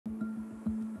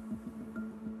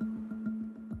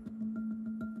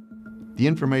The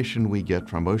information we get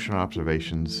from ocean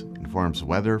observations informs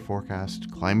weather forecasts,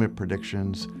 climate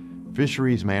predictions,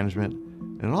 fisheries management,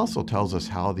 and it also tells us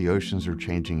how the oceans are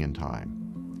changing in time.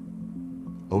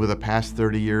 Over the past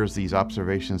 30 years, these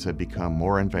observations have become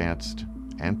more advanced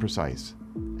and precise,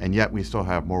 and yet we still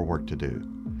have more work to do.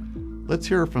 Let's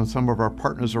hear from some of our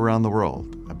partners around the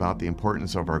world about the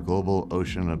importance of our global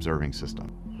ocean observing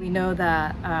system. We know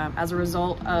that as a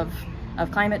result of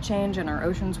climate change and our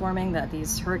oceans warming, that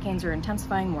these hurricanes are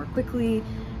intensifying more quickly,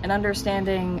 and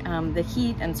understanding the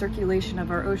heat and circulation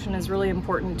of our ocean is really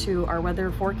important to our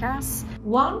weather forecasts.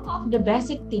 One of the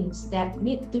basic things that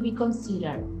need to be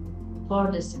considered for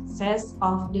the success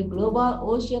of the global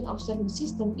ocean observing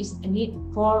system is a need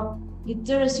for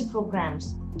literacy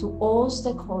programs to all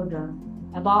stakeholders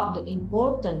about the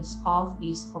importance of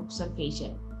this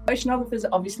observation. Oceanographers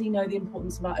obviously know the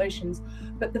importance of our oceans,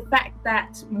 but the fact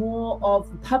that more of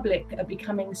the public are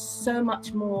becoming so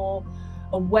much more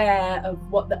aware of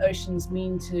what the oceans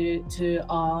mean to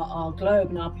our globe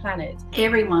and our planet.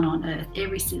 Everyone on Earth,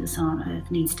 every citizen on Earth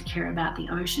needs to care about the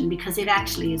ocean because it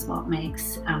actually is what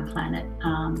makes our planet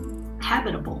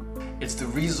habitable. It's the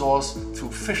resource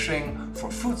through fishing for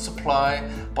food supply,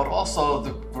 but also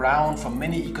the ground for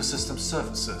many ecosystem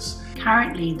services.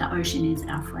 Currently, the ocean is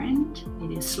our friend.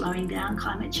 It is slowing down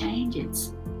climate change.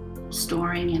 It's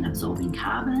storing and absorbing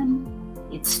carbon.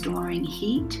 It's storing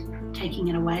heat, taking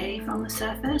it away from the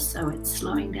surface, so it's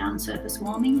slowing down surface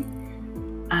warming.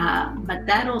 But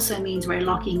that also means we're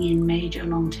locking in major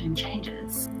long-term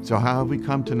changes. So how have we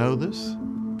come to know this?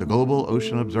 The global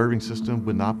ocean observing system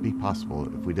would not be possible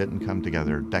if we didn't come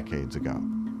together decades ago.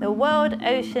 The World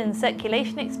Ocean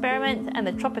Circulation Experiment and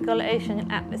the Tropical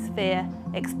Ocean Atmosphere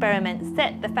Experiment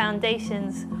set the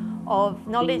foundations of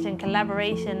knowledge and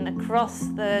collaboration across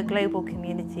the global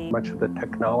community. Much of the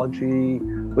technology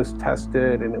was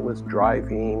tested, and it was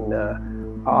driving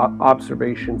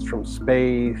observations from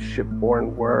space,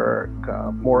 shipborne work,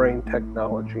 mooring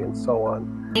technology, and so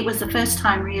on. It was the first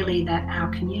time really that our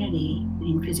community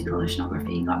in physical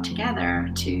oceanography got together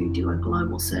to do a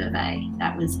global survey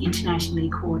that was internationally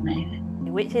coordinated,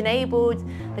 which enabled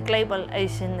the global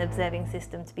ocean observing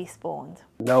system to be spawned.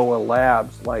 NOAA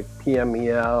labs like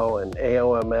PMEL and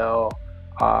AOML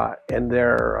and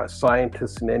their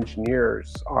scientists and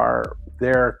engineers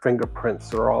their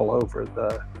fingerprints are all over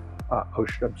the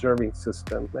ocean observing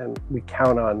system, and we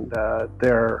count on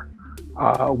their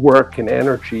work and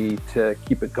energy to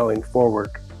keep it going forward.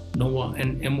 NOAA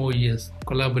and MOES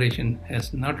collaboration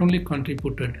has not only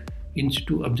contributed in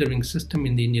situ observing system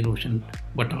in the Indian Ocean,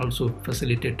 but also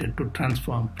facilitated to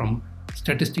transform from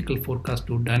statistical forecast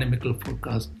to dynamical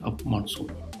forecast of monsoon.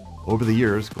 Over the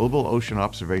years, global ocean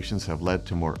observations have led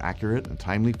to more accurate and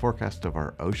timely forecasts of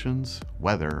our oceans,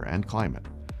 weather, and climate.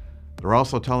 They're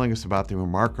also telling us about the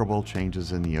remarkable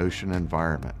changes in the ocean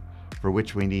environment for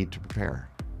which we need to prepare.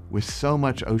 With so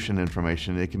much ocean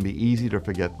information, it can be easy to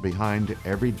forget behind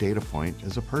every data point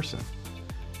is a person.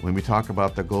 When we talk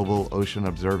about the global ocean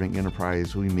observing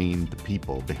enterprise, we mean the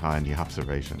people behind the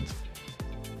observations.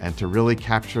 And to really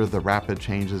capture the rapid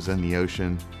changes in the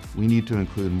ocean, we need to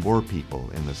include more people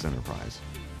in this enterprise.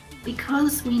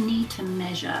 Because we need to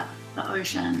measure the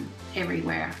ocean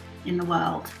everywhere in the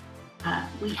world,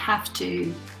 we have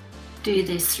to do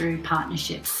this through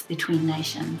partnerships between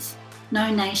nations. No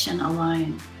nation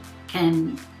alone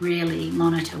can really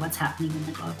monitor what's happening in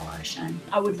the global ocean.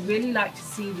 I would really like to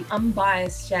see the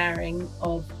unbiased sharing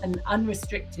of an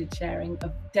unrestricted sharing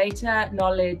of data,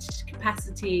 knowledge,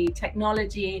 capacity,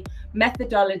 technology,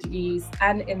 methodologies,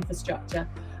 and infrastructure,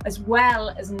 as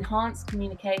well as enhanced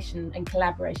communication and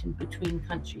collaboration between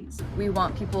countries. We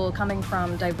want people coming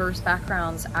from diverse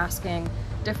backgrounds asking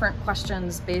different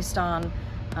questions based on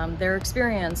their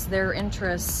experience, their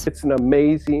interests. It's an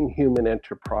amazing human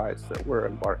enterprise that we're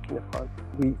embarking upon.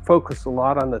 We focus a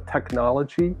lot on the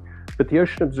technology, but the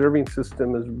ocean observing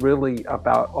system is really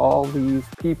about all these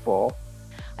people.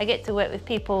 I get to work with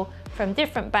people from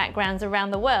different backgrounds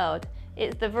around the world.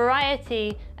 It's the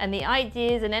variety and the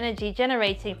ideas and energy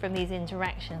generating from these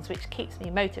interactions which keeps me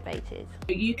motivated.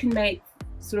 You can make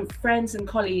sort of friends and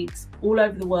colleagues all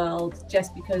over the world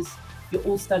just because you're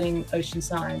all studying ocean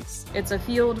science. It's a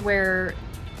field where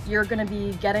you're going to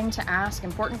be getting to ask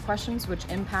important questions which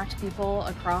impact people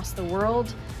across the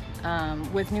world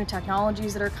with new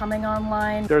technologies that are coming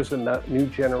online. There's a new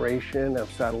generation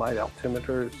of satellite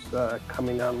altimeters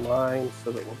coming online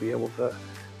so that we'll be able to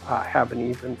have an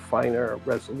even finer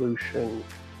resolution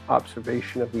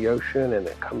observation of the ocean, and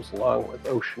it comes along with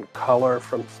ocean color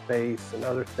from space and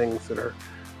other things that are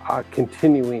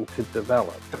continuing to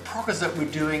develop. The progress that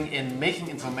we're doing in making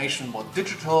information more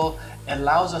digital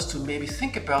allows us to maybe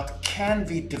think about, can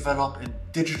we develop a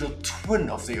digital twin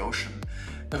of the ocean,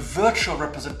 a virtual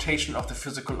representation of the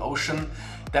physical ocean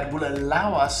that will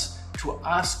allow us to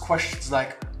ask questions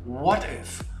like, what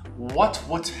if? What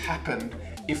would happen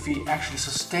if we actually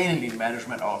sustainably manage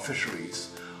our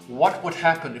fisheries? What would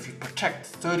happen if we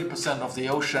protect 30% of the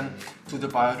ocean to the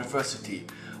biodiversity?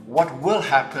 What will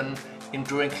happen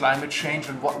during climate change,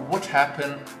 and what would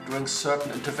happen during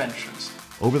certain interventions?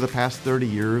 Over the past 30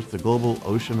 years, the global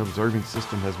ocean observing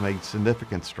system has made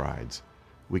significant strides.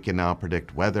 We can now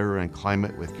predict weather and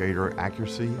climate with greater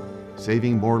accuracy,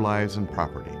 saving more lives and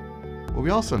property. But we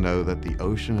also know that the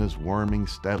ocean is warming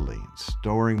steadily,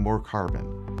 storing more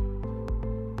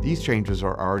carbon. These changes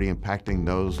are already impacting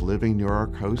those living near our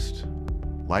coast,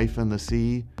 life in the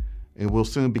sea, and will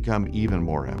soon become even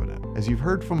more evident. As you've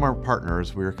heard from our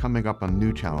partners, we are coming up on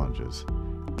new challenges.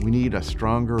 We need a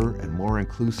stronger and more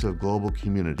inclusive global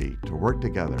community to work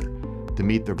together to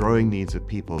meet the growing needs of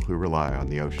people who rely on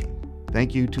the ocean.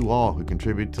 Thank you to all who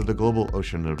contribute to the Global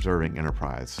Ocean Observing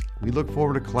Enterprise. We look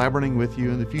forward to collaborating with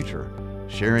you in the future,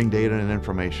 sharing data and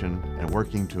information, and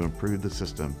working to improve the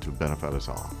system to benefit us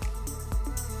all.